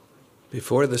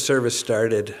Before the service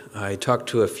started, I talked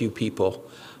to a few people,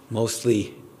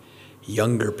 mostly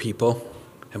younger people,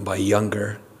 and by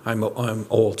younger, I'm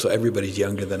old, so everybody's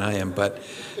younger than I am, but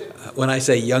when I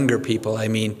say younger people, I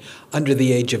mean under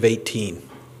the age of 18.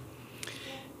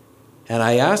 And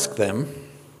I asked them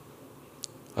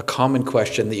a common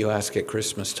question that you ask at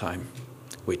Christmas time,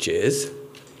 which is,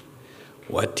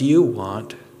 what do you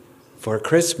want for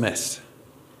Christmas?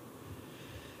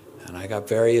 And I got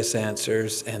various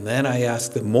answers, and then I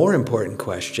asked the more important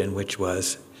question, which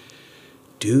was,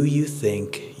 do you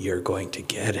think you're going to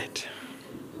get it?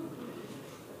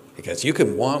 Because you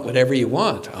can want whatever you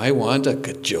want. I want $1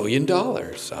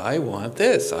 gajillion. I want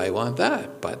this, I want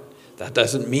that, but that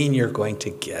doesn't mean you're going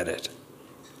to get it.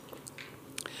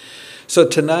 So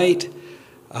tonight,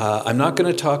 I'm not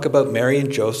going to talk about Mary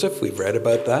and Joseph. We've read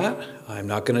about that. I'm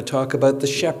not going to talk about the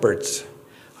shepherds.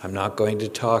 I'm not going to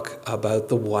talk about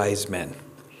the wise men.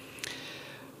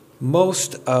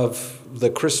 Most of the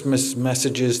Christmas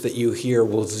messages that you hear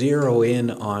will zero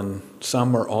in on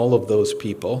some or all of those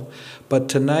people. But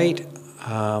tonight,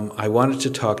 I wanted to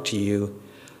talk to you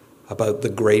about the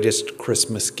greatest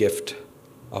Christmas gift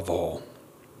of all.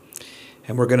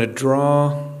 And we're going to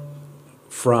draw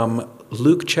from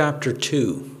Luke chapter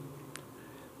 2,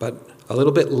 but a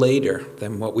little bit later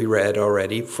than what we read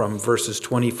already, from verses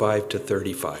 25 to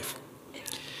 35.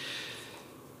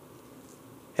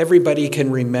 Everybody can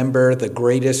remember the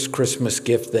greatest Christmas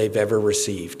gift they've ever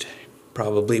received.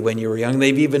 Probably when you were young.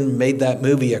 They've even made that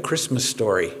movie, A Christmas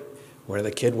Story, where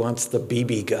the kid wants the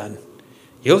BB gun.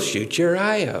 You'll shoot your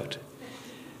eye out.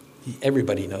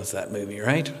 Everybody knows that movie,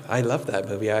 right? I love that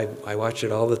movie. I watch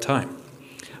it all the time.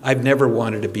 I've never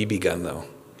wanted a BB gun, though.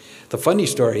 The funny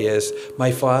story is,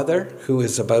 my father, who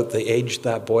is about the age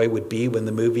that boy would be when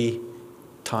the movie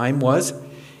time was,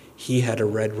 he had a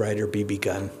Red Ryder BB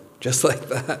gun, just like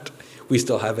that. We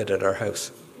still have it at our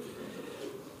house.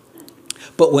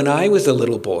 But when I was a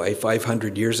little boy,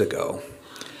 500 years ago,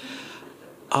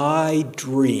 I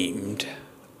dreamed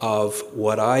of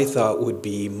what I thought would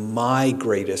be my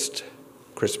greatest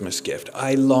Christmas gift.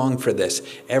 I longed for this.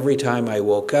 Every time I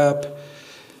woke up,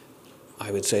 I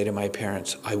would say to my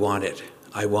parents, I want it,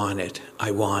 I want it,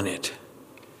 I want it.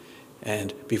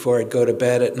 And before I'd go to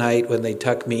bed at night, when they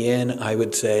tuck me in, I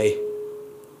would say,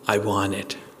 I want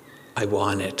it, I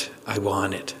want it, I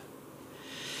want it.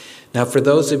 Now, for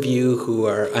those of you who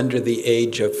are under the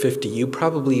age of 50, you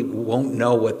probably won't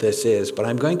know what this is, but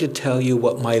I'm going to tell you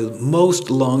what my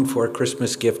most longed for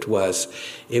Christmas gift was.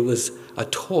 It was a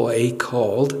toy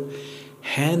called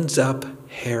Hands Up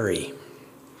Harry.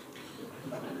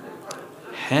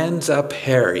 Hands Up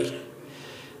Harry.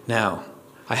 Now,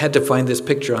 I had to find this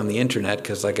picture on the internet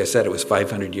because, like I said, it was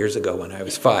 500 years ago when I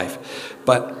was 5.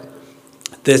 But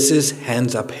this is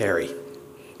Hands Up Harry.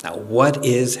 Now, what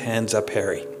is Hands Up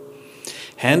Harry?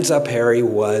 Hands Up Harry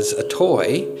was a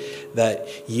toy that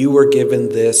you were given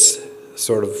this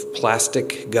sort of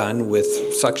plastic gun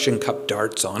with suction cup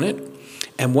darts on it.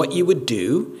 And what you would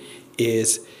do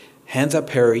is, Hands Up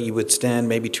Harry, you would stand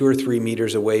maybe 2 or 3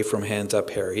 meters away from Hands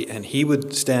Up Harry, and he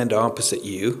would stand opposite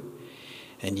you,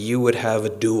 and you would have a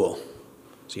duel.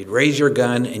 So you'd raise your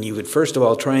gun, and you would first of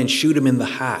all try and shoot him in the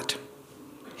hat.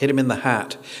 Hit him in the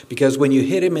hat. Because when you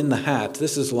hit him in the hat,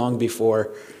 this is long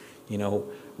before,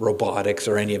 robotics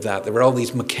or any of that. There were all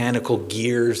these mechanical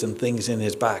gears and things in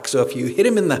his back. So if you hit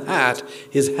him in the hat,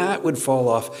 his hat would fall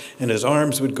off, and his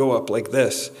arms would go up like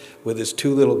this, with his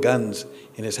 2 little guns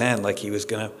in his hand, like he was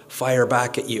going to fire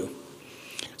back at you.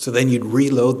 So then you'd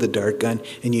reload the dart gun,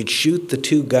 and you'd shoot the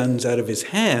 2 guns out of his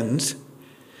hands.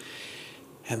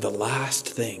 And the last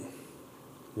thing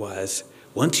was,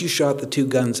 once you shot the 2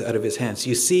 guns out of his hands,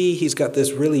 you see he's got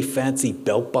this really fancy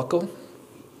belt buckle.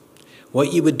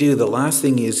 What you would do, the last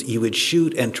thing is, you would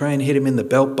shoot and try and hit him in the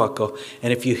belt buckle.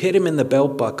 And if you hit him in the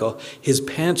belt buckle, his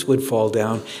pants would fall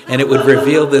down, and it would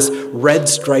reveal this red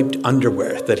striped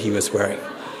underwear that he was wearing.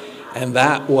 And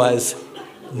that was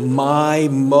my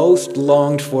most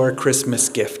longed for Christmas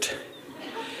gift.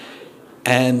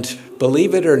 And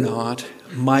believe it or not,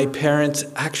 my parents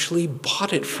actually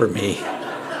bought it for me.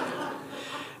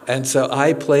 And so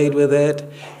I played with it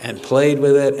and played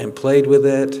with it and played with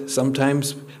it.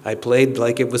 Sometimes I played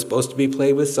like it was supposed to be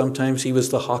played with. Sometimes he was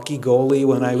the hockey goalie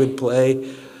when I would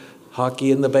play hockey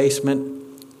in the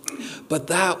basement. But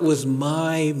that was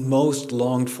my most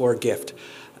longed for gift.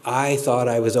 I thought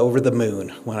I was over the moon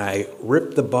when I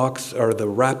ripped the box or the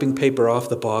wrapping paper off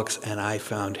the box and I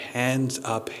found Hands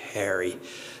Up Harry.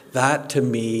 That to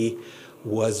me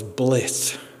was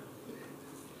bliss.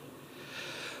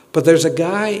 But there's a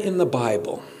guy in the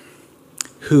Bible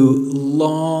who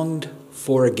longed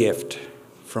for a gift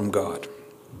from God.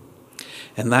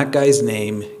 And that guy's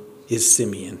name is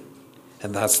Simeon.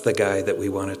 And that's the guy that we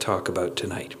want to talk about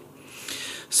tonight.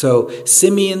 So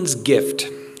Simeon's gift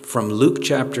from Luke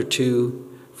chapter 2,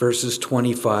 verses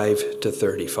 25 to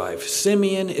 35.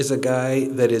 Simeon is a guy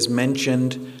that is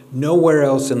mentioned nowhere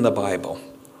else in the Bible.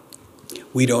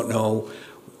 We don't know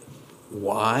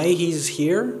why he's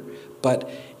here, but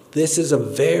this is a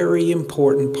very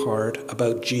important part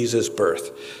about Jesus'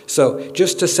 birth. So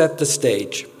just to set the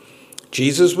stage,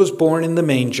 Jesus was born in the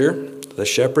manger. The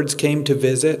shepherds came to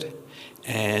visit,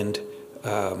 and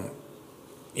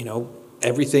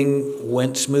everything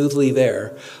went smoothly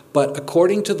there. But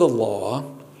according to the law,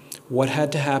 what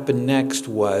had to happen next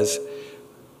was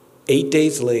 8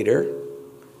 days later,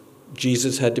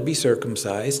 Jesus had to be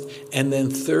circumcised, and then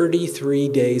 33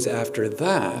 days after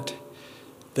that,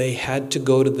 they had to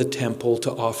go to the temple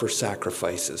to offer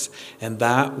sacrifices. And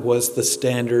that was the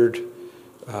standard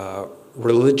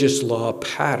religious law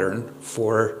pattern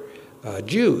for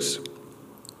Jews.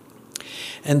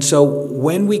 And so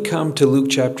when we come to Luke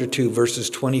chapter 2, verses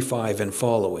 25 and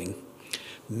following,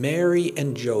 Mary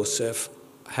and Joseph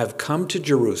have come to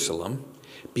Jerusalem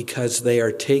because they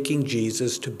are taking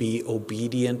Jesus to be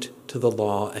obedient to the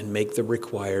law and make the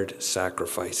required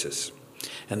sacrifices.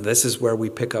 And this is where we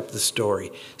pick up the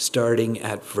story, starting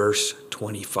at verse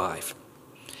 25.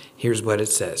 Here's what it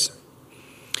says.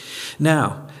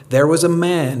 Now, there was a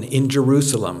man in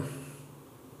Jerusalem,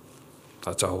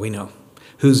 that's all we know,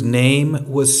 whose name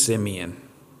was Simeon.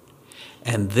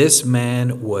 And this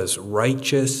man was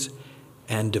righteous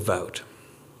and devout.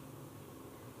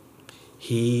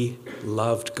 He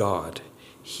loved God.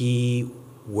 He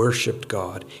worshiped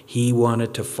God. He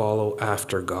wanted to follow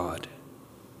after God.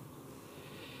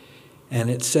 And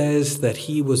it says that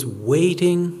he was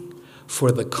waiting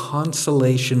for the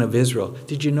consolation of Israel.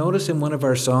 Did you notice in one of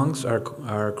our songs,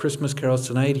 our Christmas carols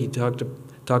tonight, he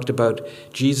talked about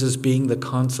Jesus being the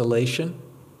consolation?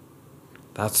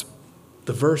 That's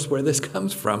the verse where this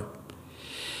comes from.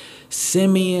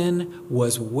 Simeon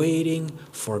was waiting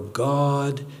for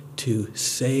God to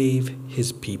save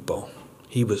his people.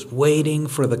 He was waiting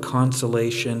for the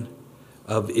consolation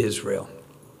of Israel.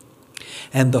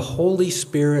 And the Holy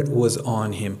Spirit was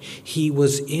on him. He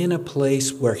was in a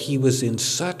place where he was in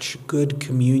such good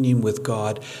communion with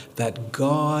God that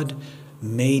God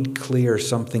made clear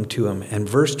something to him. And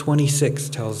verse 26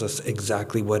 tells us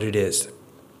exactly what it is.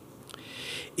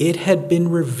 It had been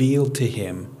revealed to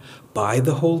him by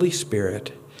the Holy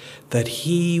Spirit that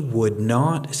he would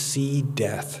not see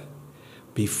death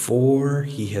before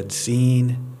he had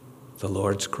seen the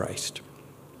Lord's Christ.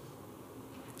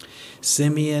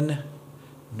 Simeon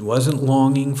wasn't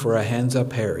longing for a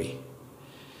hands-up Harry.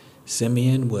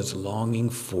 Simeon was longing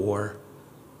for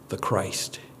the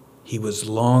Christ. He was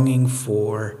longing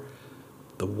for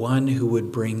the one who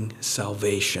would bring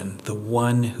salvation, the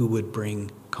one who would bring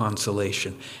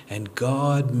consolation. And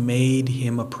God made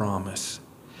him a promise.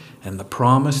 And the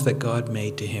promise that God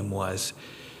made to him was,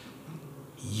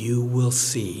 you will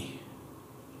see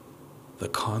the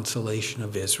consolation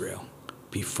of Israel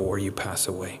before you pass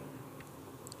away.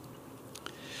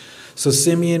 So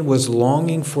Simeon was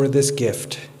longing for this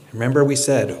gift. Remember we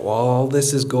said, all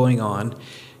this is going on.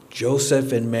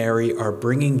 Joseph and Mary are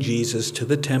bringing Jesus to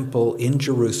the temple in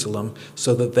Jerusalem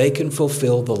so that they can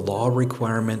fulfill the law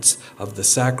requirements of the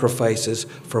sacrifices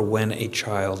for when a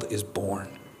child is born.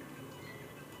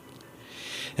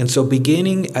 And so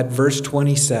beginning at verse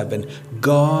 27,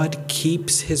 God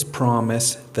keeps his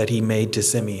promise that he made to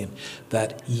Simeon,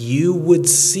 that you would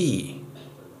see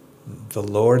the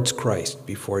Lord's Christ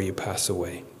before you pass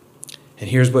away. And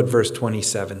here's what verse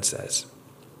 27 says.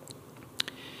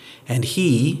 And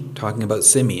he, talking about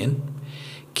Simeon,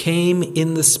 came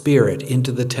in the Spirit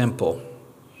into the temple.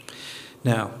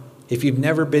 Now, if you've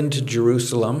never been to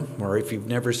Jerusalem, or if you've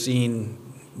never seen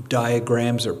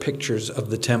diagrams or pictures of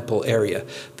the temple area,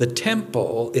 the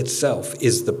temple itself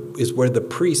is where the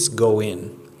priests go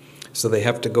in. So they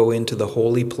have to go into the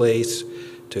holy place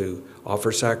to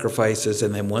offer sacrifices,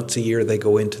 and then once a year they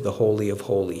go into the Holy of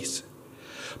Holies.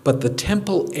 But the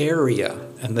temple area,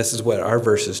 and this is what our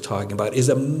verse is talking about, is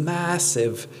a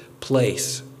massive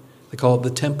place. They call it the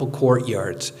temple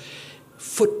courtyards.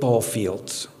 Football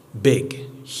fields,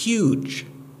 big, huge.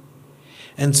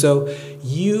 And so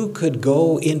you could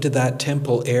go into that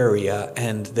temple area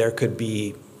and there could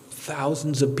be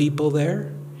thousands of people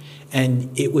there, and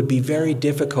it would be very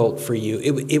difficult for you.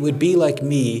 It would be like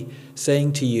me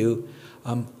saying to you,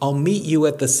 I'll meet you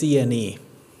at the CNE.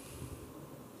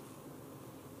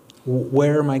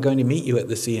 Where am I going to meet you at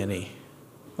the CNE?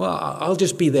 Well, I'll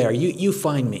just be there. You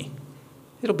find me.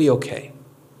 It'll be okay.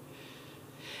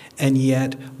 And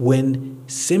yet, when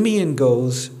Simeon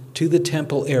goes to the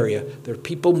temple area, there are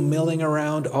people milling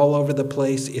around all over the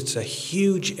place. It's a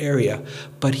huge area.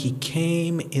 But he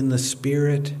came in the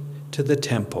Spirit to the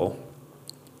temple.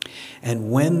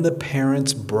 And when the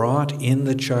parents brought in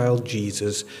the child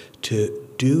Jesus to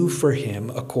do for him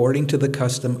according to the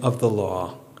custom of the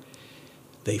law,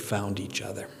 they found each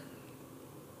other.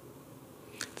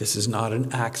 This is not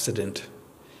an accident.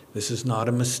 This is not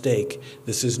a mistake.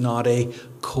 This is not a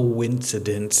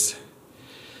coincidence.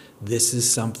 This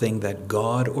is something that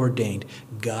God ordained,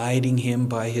 guiding him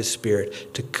by his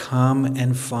Spirit to come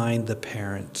and find the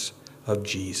parents of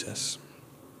Jesus.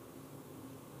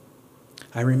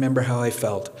 I remember how I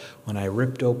felt when I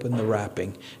ripped open the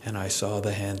wrapping and I saw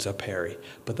the Hands Up Harry.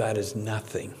 But that is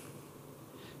nothing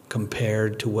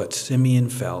compared to what Simeon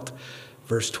felt.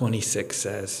 Verse 28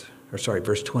 says,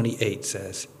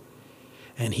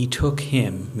 and he took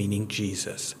him, meaning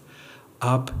Jesus,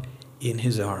 up in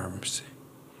his arms,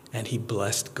 and he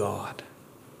blessed God,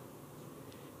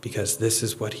 because this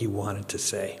is what he wanted to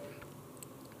say.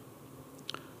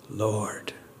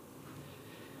 Lord,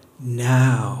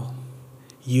 now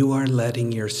you are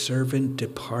letting your servant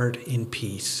depart in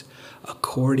peace,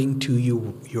 according to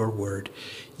your word.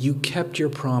 You kept your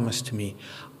promise to me.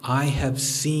 I have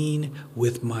seen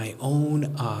with my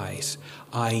own eyes.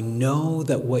 I know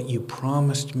that what you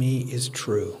promised me is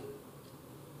true.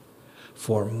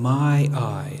 For my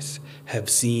eyes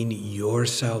have seen your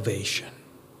salvation,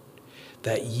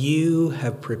 that you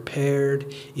have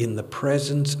prepared in the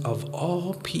presence of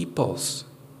all peoples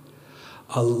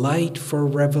a light for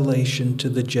revelation to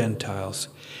the Gentiles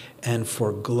and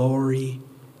for glory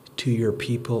to your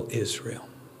people Israel.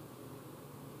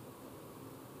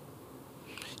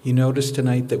 You notice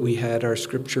tonight that we had our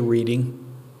scripture reading.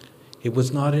 It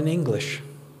was not in English.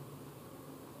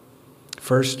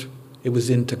 First, it was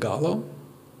in Tagalog,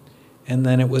 and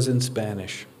then it was in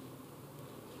Spanish.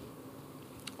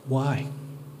 Why?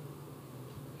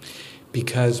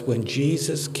 Because when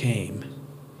Jesus came,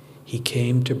 he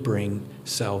came to bring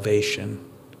salvation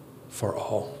for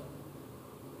all.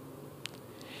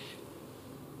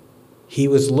 He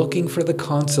was looking for the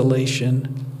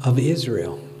consolation of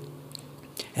Israel.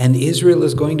 And Israel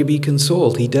is going to be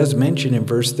consoled. He does mention in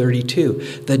verse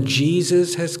 32 that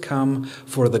Jesus has come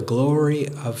for the glory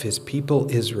of his people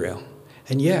Israel.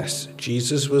 And yes,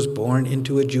 Jesus was born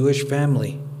into a Jewish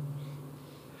family.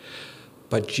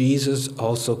 But Jesus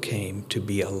also came to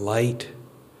be a light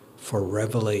for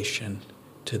revelation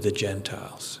to the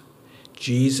Gentiles.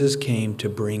 Jesus came to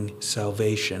bring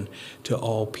salvation to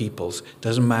all peoples.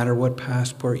 Doesn't matter what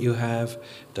passport you have,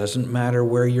 doesn't matter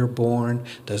where you're born,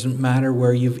 doesn't matter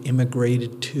where you've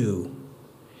immigrated to.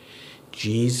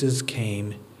 Jesus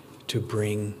came to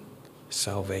bring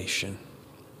salvation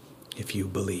if you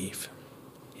believe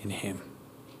in him.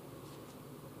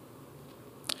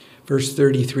 Verse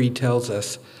 33 tells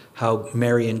us how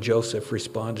Mary and Joseph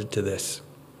responded to this.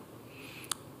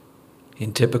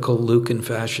 In typical Lucan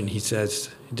fashion, he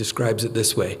describes it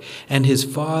this way. And his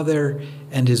father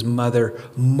and his mother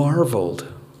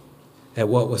marveled at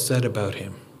what was said about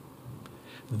him.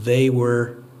 They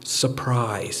were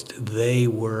surprised. They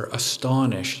were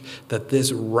astonished that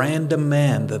this random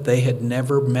man that they had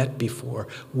never met before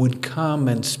would come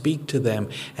and speak to them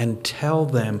and tell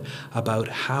them about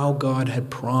how God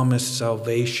had promised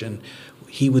salvation.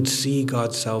 He would see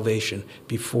God's salvation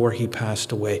before he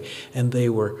passed away. And they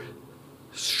were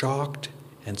shocked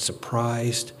and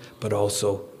surprised, but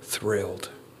also thrilled.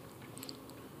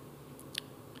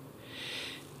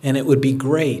 And it would be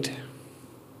great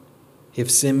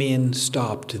if Simeon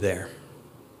stopped there,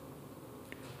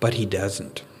 but he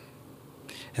doesn't.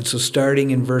 And so starting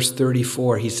in verse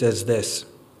 34, he says this,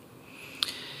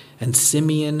 and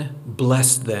Simeon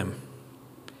blessed them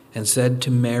and said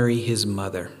to Mary his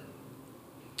mother,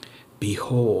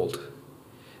 behold,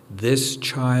 this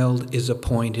child is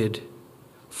appointed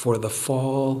for the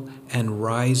fall and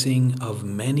rising of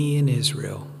many in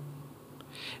Israel,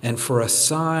 and for a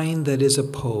sign that is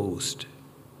opposed,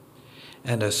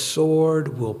 and a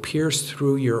sword will pierce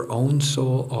through your own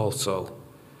soul also,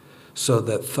 so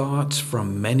that thoughts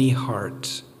from many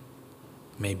hearts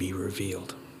may be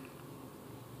revealed.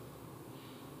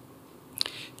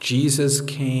 Jesus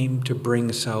came to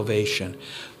bring salvation,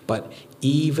 but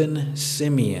even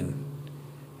Simeon,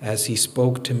 as he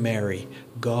spoke to Mary,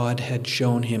 God had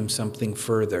shown him something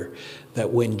further,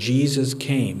 that when Jesus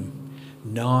came,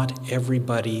 not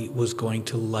everybody was going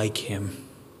to like him.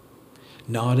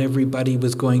 Not everybody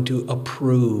was going to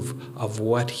approve of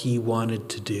what he wanted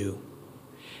to do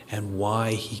and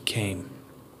why he came.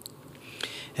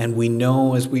 And we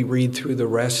know as we read through the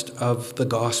rest of the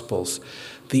Gospels,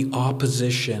 the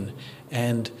opposition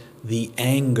and the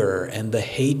anger and the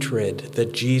hatred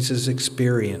that Jesus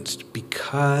experienced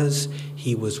because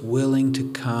he was willing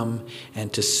to come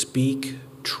and to speak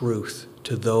truth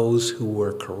to those who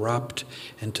were corrupt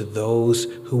and to those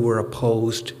who were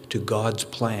opposed to God's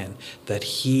plan that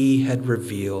he had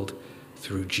revealed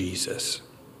through Jesus.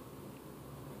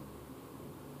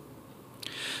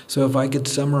 So if I could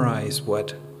summarize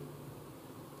what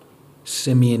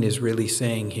Simeon is really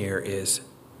saying here is,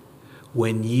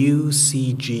 when you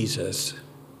see Jesus,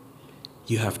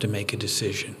 you have to make a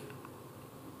decision.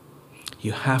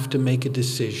 You have to make a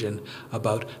decision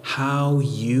about how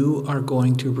you are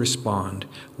going to respond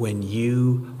when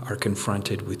you are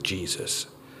confronted with Jesus.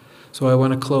 So I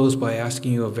want to close by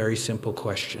asking you a very simple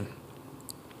question.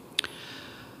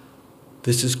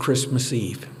 This is Christmas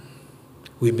Eve.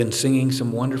 We've been singing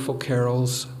some wonderful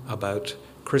carols about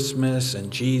Christmas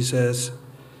and Jesus.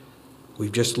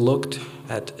 We've just looked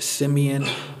at Simeon,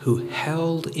 who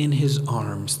held in his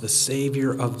arms the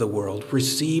Savior of the world,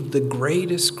 received the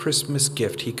greatest Christmas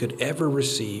gift he could ever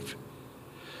receive.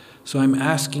 So I'm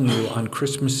asking you on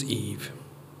Christmas Eve,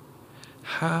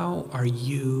 how are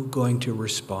you going to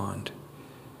respond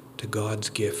to God's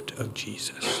gift of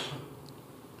Jesus?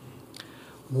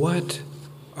 What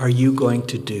are you going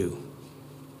to do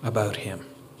about him?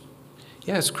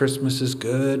 Yes, Christmas is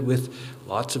good with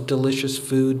lots of delicious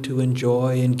food to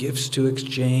enjoy and gifts to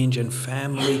exchange and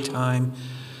family time.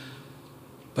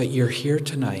 But you're here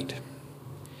tonight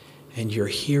and you're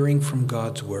hearing from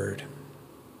God's word.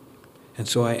 And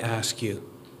so I ask you,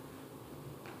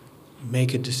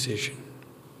 make a decision.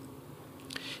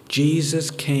 Jesus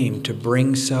came to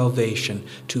bring salvation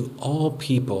to all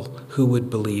people who would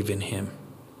believe in him.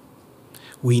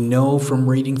 We know from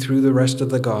reading through the rest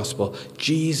of the gospel,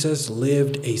 Jesus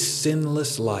lived a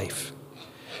sinless life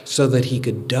so that he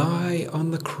could die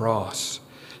on the cross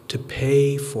to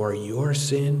pay for your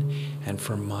sin and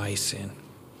for my sin.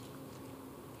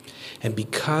 And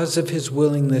because of his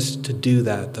willingness to do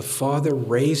that, the Father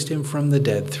raised him from the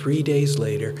dead 3 days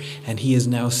later, and he is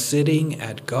now sitting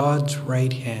at God's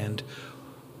right hand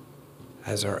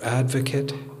as our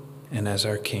advocate and as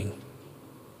our King.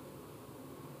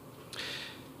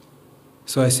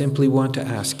 So I simply want to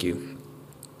ask you,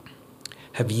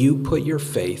 have you put your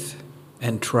faith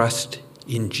and trust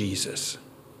in Jesus?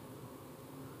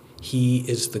 He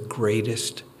is the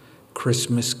greatest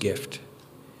Christmas gift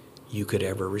you could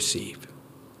ever receive.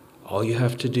 All you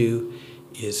have to do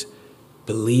is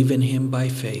believe in him by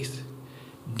faith.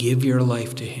 Give your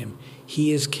life to him.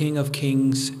 He is King of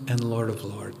Kings and Lord of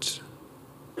Lords.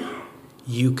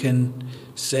 You can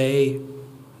say,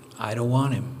 I don't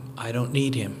want him. I don't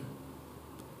need him.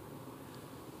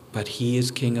 But he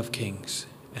is King of Kings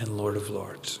and Lord of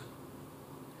Lords.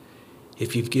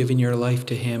 If you've given your life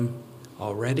to him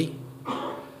already,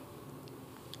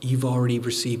 you've already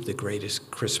received the greatest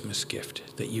Christmas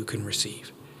gift that you can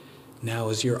receive. Now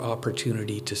is your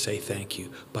opportunity to say thank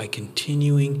you by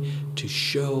continuing to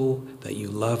show that you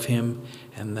love him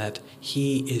and that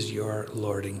he is your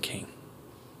Lord and King.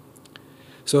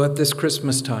 So at this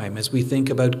Christmas time, as we think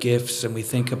about gifts and we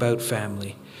think about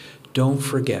family, don't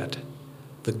forget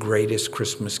the greatest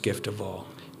Christmas gift of all.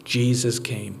 Jesus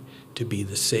came to be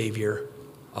the Savior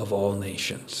of all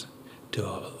nations, to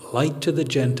a light to the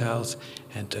Gentiles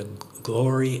and to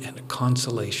glory and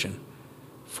consolation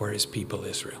for his people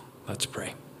Israel. Let's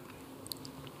pray.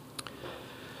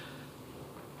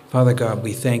 Father God,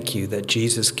 we thank you that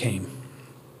Jesus came,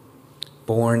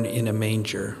 born in a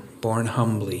manger, born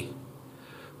humbly,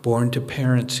 born to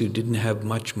parents who didn't have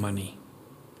much money.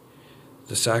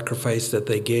 The sacrifice that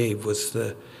they gave was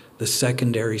the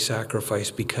secondary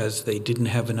sacrifice because they didn't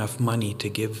have enough money to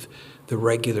give the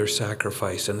regular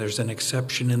sacrifice. And there's an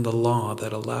exception in the law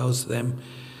that allows them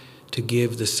to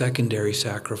give the secondary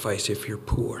sacrifice if you're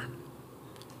poor.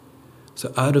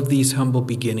 So out of these humble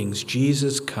beginnings,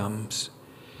 Jesus comes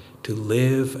to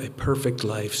live a perfect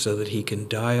life so that he can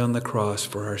die on the cross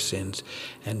for our sins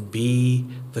and be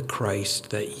the Christ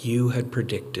that you had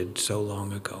predicted so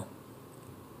long ago.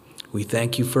 We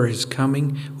thank you for his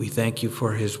coming. We thank you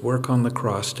for his work on the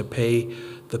cross to pay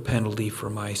the penalty for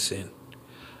my sin.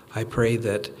 I pray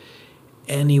that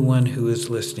anyone who is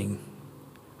listening,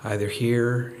 either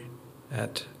here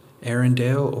at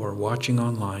Arundel or watching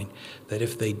online, that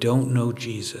if they don't know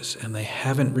Jesus and they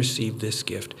haven't received this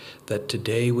gift, that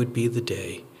today would be the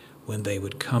day when they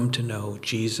would come to know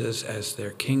Jesus as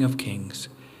their King of Kings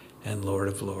and Lord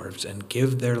of Lords and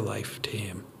give their life to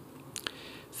him.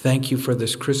 Thank you for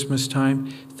this Christmas time.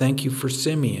 Thank you for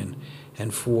Simeon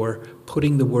and for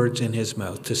putting the words in his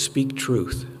mouth to speak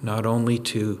truth, not only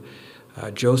to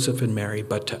Joseph and Mary,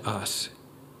 but to us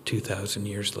 2,000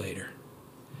 years later.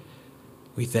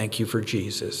 We thank you for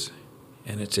Jesus,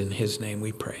 and it's in his name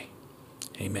we pray.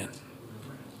 Amen.